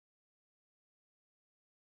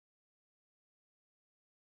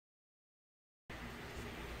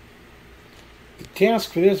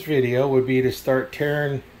task for this video would be to start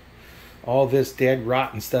tearing all this dead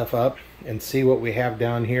rotten stuff up and see what we have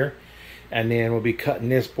down here, and then we'll be cutting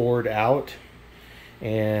this board out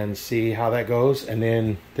and see how that goes. And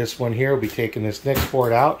then this one here, we'll be taking this next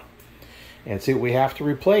board out and see what we have to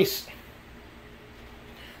replace.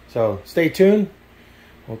 So stay tuned.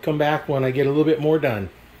 We'll come back when I get a little bit more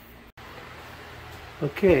done.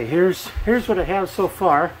 Okay, here's what I have so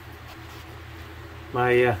far.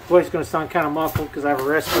 My voice is going to sound kind of muffled because I have a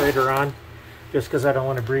respirator on, just because I don't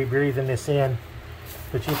want to be breathing this in.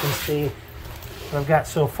 But you can see what I've got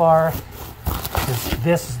so far.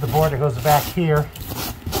 This is the board that goes back here.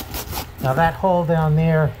 Now that hole down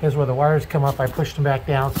there is where the wires come up. I pushed them back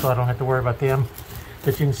down so I don't have to worry about them.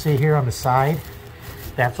 But you can see here on the side,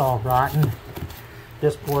 that's all rotten.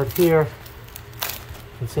 This board here,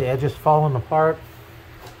 you can see edges falling apart.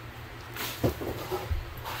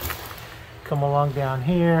 Come along down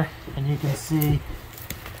here and you can see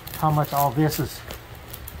how much all this is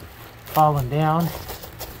falling down.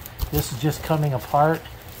 This is just coming apart.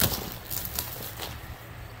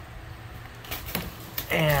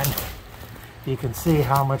 And you can see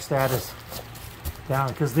how much that is down,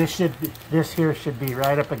 because this here should be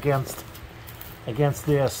right up against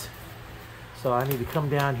this. So I need to come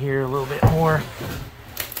down here a little bit more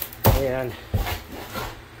and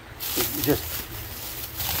just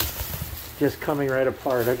coming right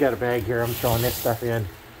apart. I've got a bag here, I'm throwing this stuff in.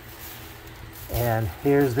 And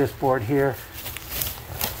here's this board here.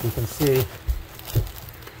 You can see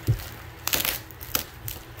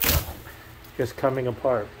just coming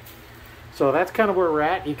apart. So that's kind of where we're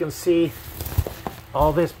at. You can see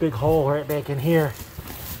all this big hole right back in here.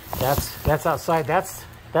 That's outside. That's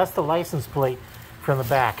the license plate from the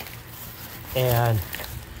back. And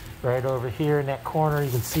right over here in that corner, you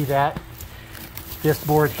can see that. This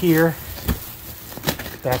board here,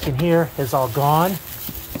 back in here, is all gone.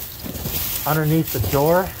 Underneath the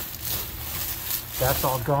door, that's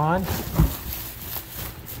all gone.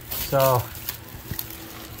 So,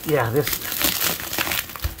 yeah,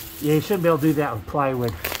 you shouldn't be able to do that with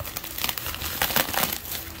plywood.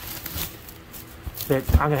 But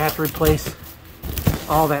I'm going to have to replace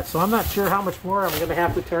all that. So I'm not sure how much more I'm going to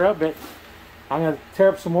have to tear up, but I'm going to tear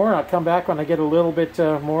up some more and I'll come back when I get a little bit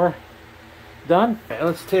more done. Right,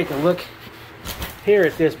 let's take a look here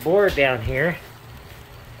at this board down here.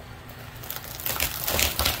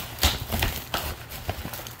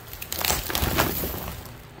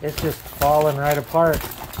 It's just falling right apart.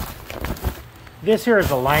 This here is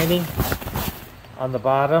a lining on the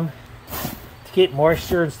bottom to keep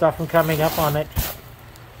moisture and stuff from coming up on it.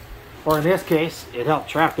 Or in this case, it helped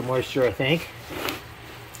trap the moisture, I think.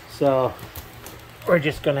 So we're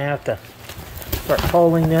just going to have to start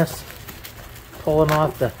pulling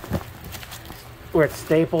off where it's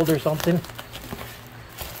stapled or something.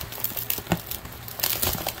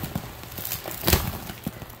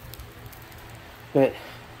 But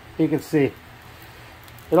you can see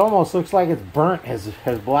it almost looks like it's burnt as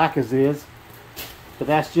black as it is, but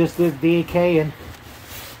that's just this decaying.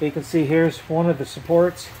 You can see here's one of the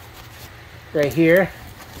supports right here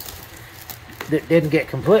that didn't get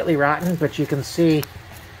completely rotten, but you can see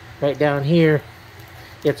right down here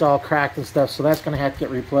it's all cracked and stuff, so that's going to have to get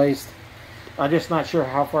replaced. I'm just not sure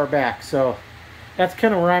how far back, so that's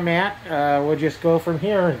kind of where I'm at. We'll just go from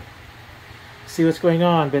here and see what's going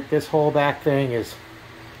on. But this whole back thing is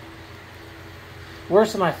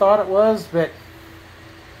worse than I thought it was, but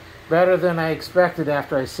better than I expected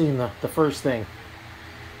after I seen the first thing.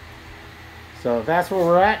 So that's where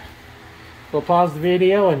we're at. We'll pause the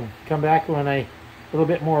video and come back when a little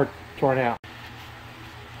bit more torn out.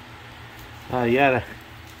 Yeah,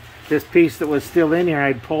 this piece that was still in here,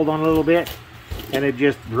 I'd pulled on a little bit and it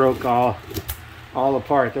just broke all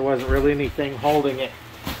apart. There wasn't really anything holding it.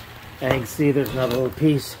 And you can see there's another little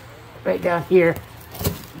piece right down here.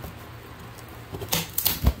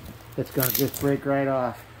 It's going to just break right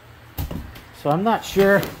off. So I'm not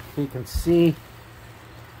sure if you can see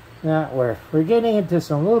that. We're getting into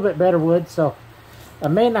some little bit better wood, so I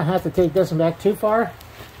may not have to take this one back too far.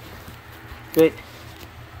 But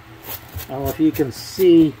I don't know if you can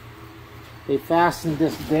see, they fastened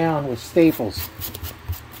this down with staples,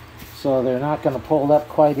 so they're not going to pull up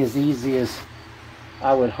quite as easy as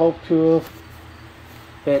I would hope to have.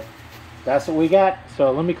 But that's what we got.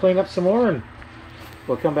 So let me clean up some more and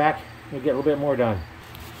we'll come back and get a little bit more done.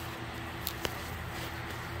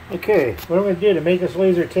 Okay, what I'm going to do to make this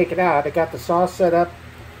laser take it out, I got the saw set up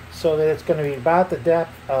so that it's going to be about the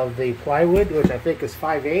depth of the plywood, which I think is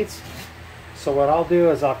 5/8. So what I'll do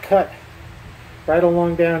is I'll cut right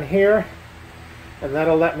along down here, and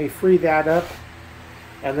that'll let me free that up.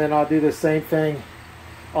 And then I'll do the same thing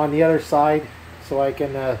on the other side so I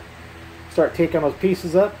can start taking those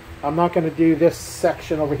pieces up. I'm not going to do this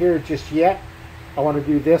section over here just yet. I want to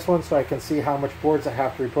do this one so I can see how much boards I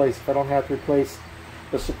have to replace. If I don't have to replace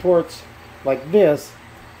the supports like this,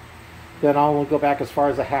 then I'll go back as far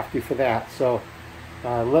as I have to for that. So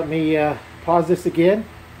let me pause this again,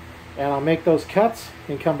 and I'll make those cuts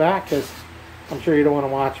and come back, because I'm sure you don't want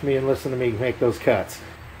to watch me and listen to me make those cuts.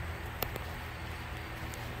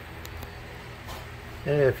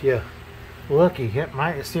 If you look, you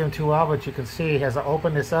might see them too well, but you can see as I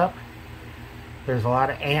open this up, there's a lot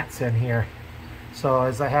of ants in here. So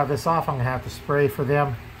as I have this off, I'm going to have to spray for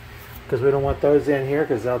them, because we don't want those in here,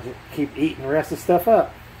 because they'll just keep eating the rest of the stuff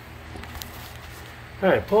up.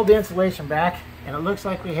 Alright, pulled the insulation back, and it looks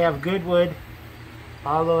like we have good wood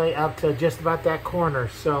all the way up to just about that corner.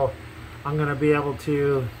 So I'm going to be able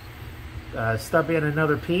to stub in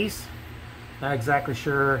another piece. Not exactly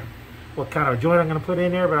sure what kind of joint I'm going to put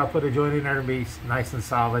in there, but I'll put a joint in there to be nice and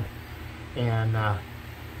solid. And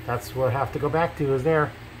that's where I have to go back to, is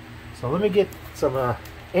there. So let me get some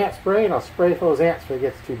ant spray, and I'll spray for those ants if it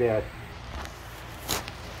gets too bad.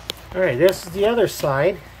 Alright, this is the other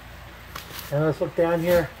side. And let's look down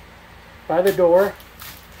here by the door.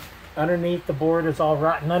 Underneath, the board is all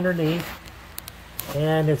rotten underneath.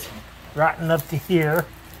 And it's rotten up to here.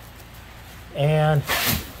 And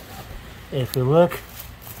if you look,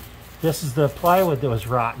 this is the plywood that was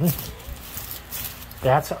rotten.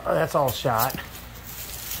 That's all shot.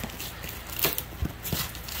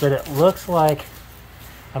 But it looks like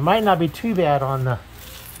I might not be too bad on the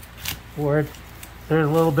board. There's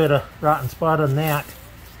a little bit of rotten spot on that.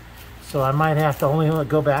 So I might have to only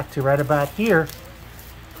go back to right about here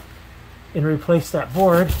and replace that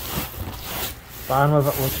board. Bottom of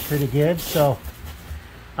it looks pretty good. So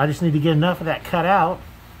I just need to get enough of that cut out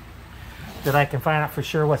that I can find out for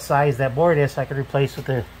sure what size that board is, so I can replace with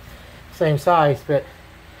the same size. But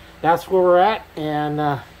that's where we're at. And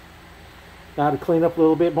now to clean up a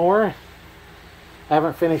little bit more. I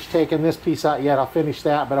haven't finished taking this piece out yet. I'll finish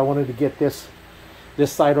that, but I wanted to get this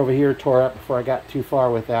side over here tore up before I got too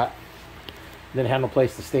far with that. Didn't have no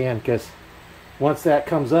place to stand, because once that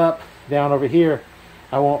comes up down over here,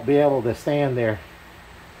 I won't be able to stand there.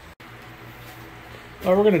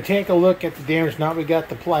 Well, we're going to take a look at the damage. Now we got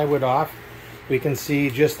the plywood off. We can see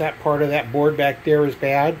just that part of that board back there is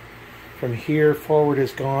bad. From here forward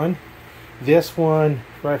is gone. This one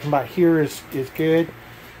right from about here is good.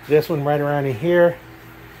 This one right around in here,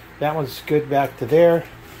 that one's good back to there.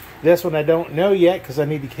 This one I don't know yet, because I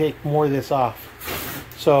need to take more of this off.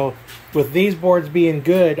 So with these boards being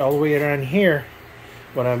good all the way around here,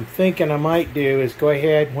 what I'm thinking I might do is go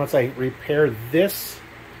ahead, once I repair this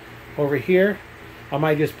over here, I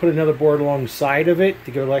might just put another board alongside of it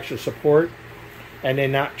to give it extra support, and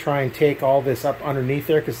then not try and take all this up underneath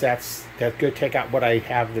there, because that's good. Take out what I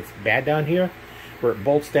have that's bad down here, where it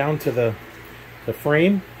bolts down to the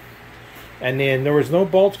frame. And then there was no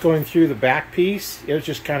bolts going through the back piece. It was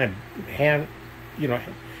just kind of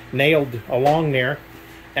nailed along there.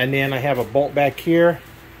 And then I have a bolt back here,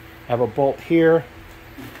 I have a bolt here,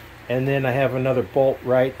 and then I have another bolt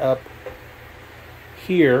right up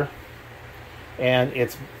here. And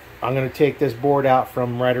I'm going to take this board out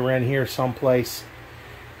from right around here someplace,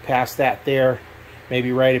 past that there,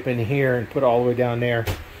 maybe right up in here, and put it all the way down there.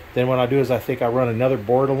 Then what I'll do is I think I'll run another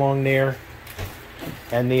board along there,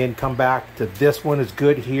 and then come back to this one is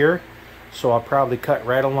good here. So I'll probably cut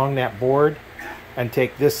right along that board and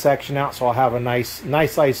take this section out, so I'll have a nice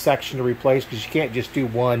size section to replace, because you can't just do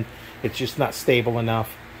one. It's just not stable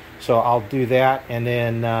enough. So I'll do that, and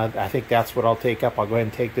then I think that's what I'll take up. I'll go ahead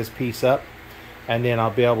and take this piece up, and then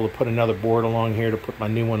I'll be able to put another board along here to put my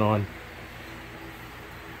new one on.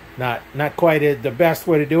 Not quite the best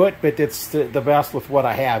way to do it, but it's the best with what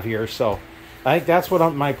I have here. So I think that's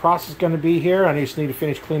what my process is going to be here. I just need to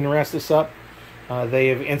finish cleaning the rest of this up. They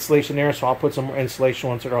have insulation there, so I'll put some more insulation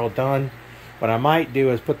once they're all done. What I might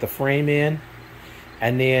do is put the frame in,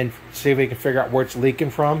 and then see if we can figure out where it's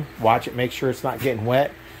leaking from. Watch it, make sure it's not getting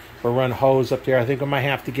wet. Or run hose up there. I think I might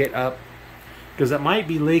have to get up, because it might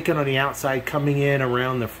be leaking on the outside coming in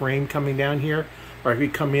around the frame coming down here, or if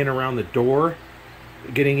you come in around the door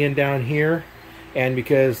getting in down here. And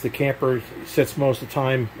because the camper sits most of the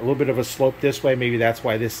time a little bit of a slope this way, maybe that's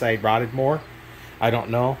why this side rotted more. I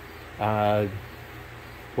don't know.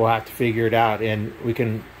 We'll have to figure it out, and we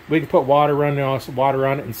can put water on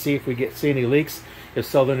it and see if we see any leaks. If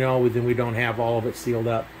so, then we don't have all of it sealed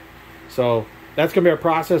up. So that's going to be our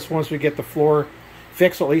process once we get the floor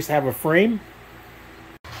fixed, or at least have a frame.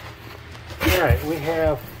 All right, we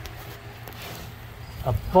have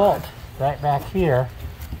a bolt right back here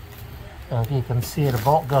So if you can see, the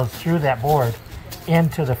bolt goes through that board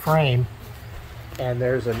into the frame. And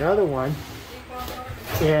there's another one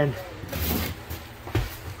in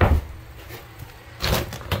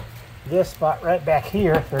this spot right back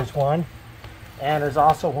here. There's one. And there's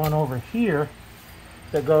also one over here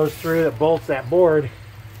that goes through, that bolts that board,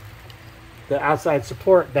 the outside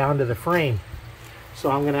support, down to the frame. So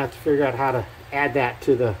I'm going to have to figure out how to add that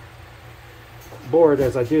to the board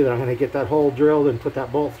as I do that. I'm going to get that hole drilled and put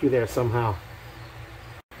that bolt through there somehow.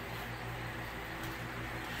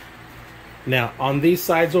 Now on these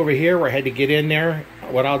sides over here where I had to get in there,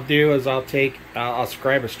 what I'll do is I'll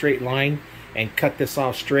scribe a straight line and cut this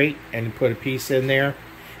off straight and put a piece in there.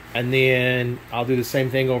 And then I'll do the same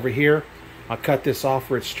thing over here. I'll cut this off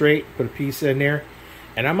where it's straight, put a piece in there.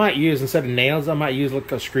 And I might use, instead of nails, I might use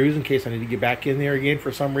like screws in case I need to get back in there again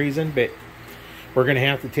for some reason. But we're going to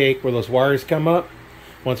have to take where those wires come up.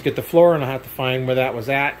 Once I get the floor, and I'll have to find where that was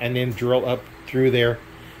at and then drill up through there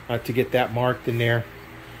to get that marked in there.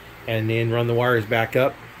 And then run the wires back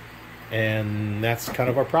up. And that's kind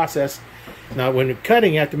of our process. Now when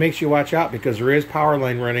cutting, you have to make sure you watch out because there is power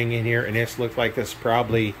line running in here, and this looks like this is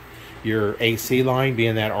probably your AC line,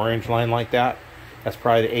 being that orange line like that. That's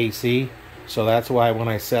probably the AC. So that's why when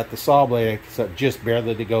I set the saw blade, I set just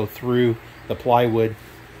barely to go through the plywood.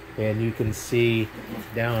 And you can see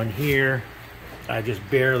down here, I just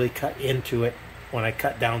barely cut into it when I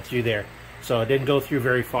cut down through there. So it didn't go through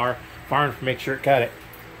very far enough to make sure it cut it.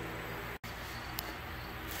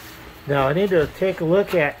 Now I need to take a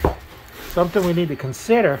look at something we need to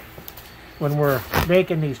consider when we're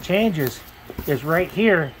making these changes. Is right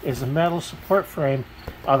here is a metal support frame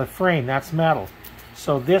of the frame. That's metal.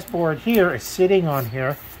 So this board here is sitting on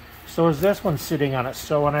here. So is this one sitting on it.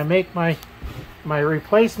 So when I make my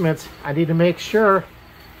replacements, I need to make sure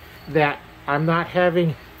that I'm not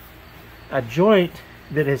having a joint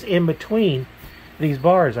that is in between these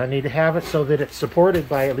bars. I need to have it so that it's supported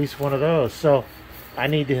by at least one of those. So I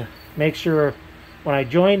need to make sure when I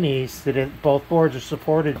join these that both boards are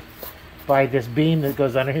supported by this beam that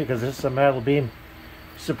goes under here, because this is a metal beam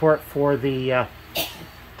support for the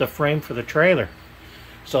frame for the trailer.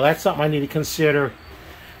 So that's something I need to consider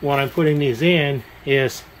when I'm putting these in.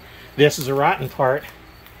 Is this is a rotten part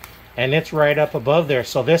and it's right up above there,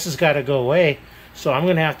 so this has got to go away. So I'm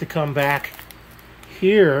going to have to come back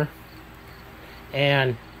here,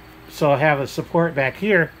 and so I have a support back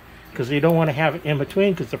here, because you don't want to have it in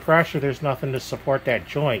between, because the pressure, there's nothing to support that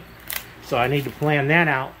joint. So I need to plan that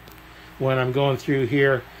out when I'm going through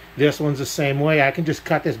here. This one's the same way. I can just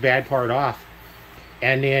cut this bad part off,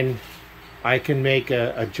 and then I can make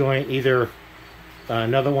a joint, either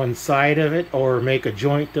another one side of it, or make a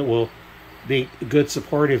joint that will be a good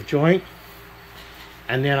supportive joint,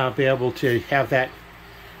 and then I'll be able to have that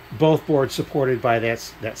both boards supported by that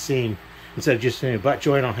seam. Instead of just in a butt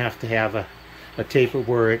joint, I'll have to have a taper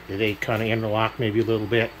where they kind of interlock maybe a little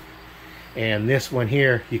bit. And this one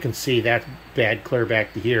here, you can see that's bad clear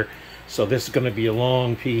back to here. So this is going to be a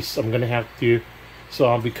long piece I'm going to have to do. So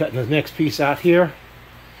I'll be cutting the next piece out here,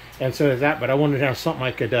 and so is that. But I wanted to have something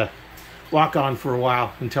I could walk on for a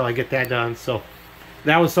while until I get that done. So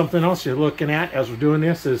that was something else you're looking at as we're doing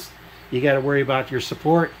this, is you got to worry about your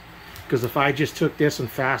support. Because if I just took this and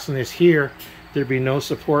fastened this here, there'd be no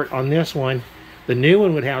support on this one. The new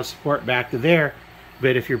one would have support back to there,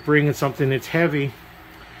 but if you're bringing something that's heavy,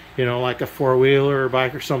 you know, like a four-wheeler or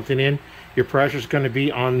bike or something in, your pressure is going to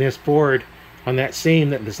be on this board, on that seam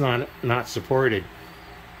that is not supported.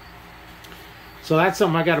 So that's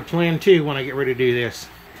something I got to plan too when I get ready to do this.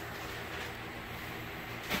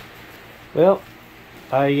 Well,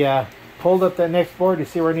 I pulled up that next board to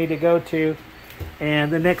see where I need to go to,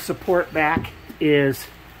 and the next support back is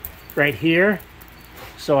right here.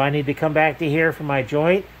 So I need to come back to here for my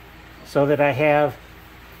joint, so that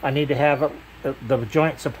I need to have the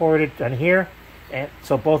joint supported on here, and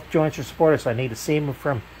so both joints are supported. So I need to seam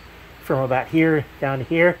from about here down to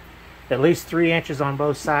here, at least 3 inches on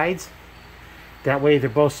both sides. That way they're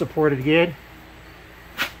both supported good.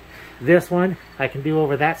 This one I can do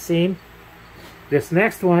over that seam. This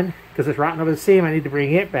next one, because it's rotten over the seam, I need to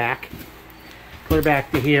bring it back, clear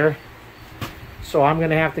back to here. So I'm going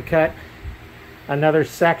to have to cut another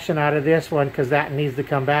section out of this one, because that needs to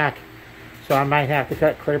come back. So I might have to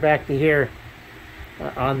cut clear back to here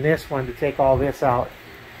on this one to take all this out.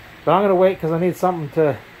 But I'm going to wait, because I need something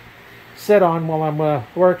to sit on while I'm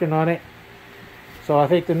working on it. So I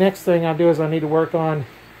think the next thing I'll do is I need to work on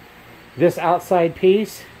this outside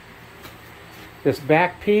piece, this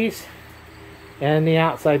back piece, and the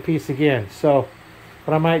outside piece again. So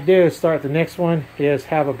what I might do is start the next one is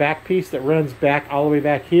have a back piece that runs back all the way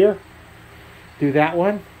back here. Do that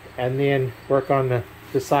one, and then work on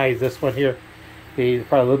the sides. This one here be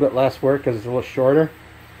probably a little bit less work because it's a little shorter,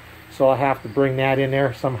 so I'll have to bring that in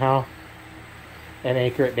there somehow and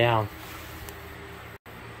anchor it down.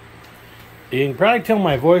 You can probably tell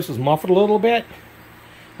my voice is muffled a little bit.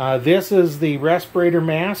 This is the respirator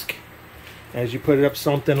mask. As you put it up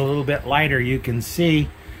something a little bit lighter, you can see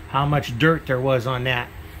how much dirt there was on that.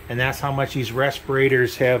 And that's how much these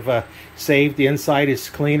respirators have saved. The inside is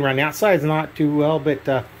clean. Around the outside is not too well, but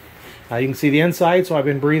you can see the inside, so I've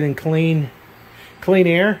been breathing clean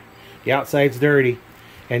air. The outside's dirty.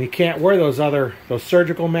 And you can't wear those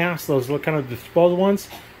surgical masks, those kind of disposable ones,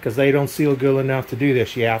 because they don't seal good enough to do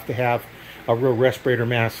this. You have to have a real respirator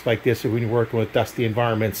mask like this when you're working with dusty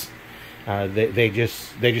environments. They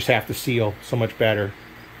just have to seal so much better.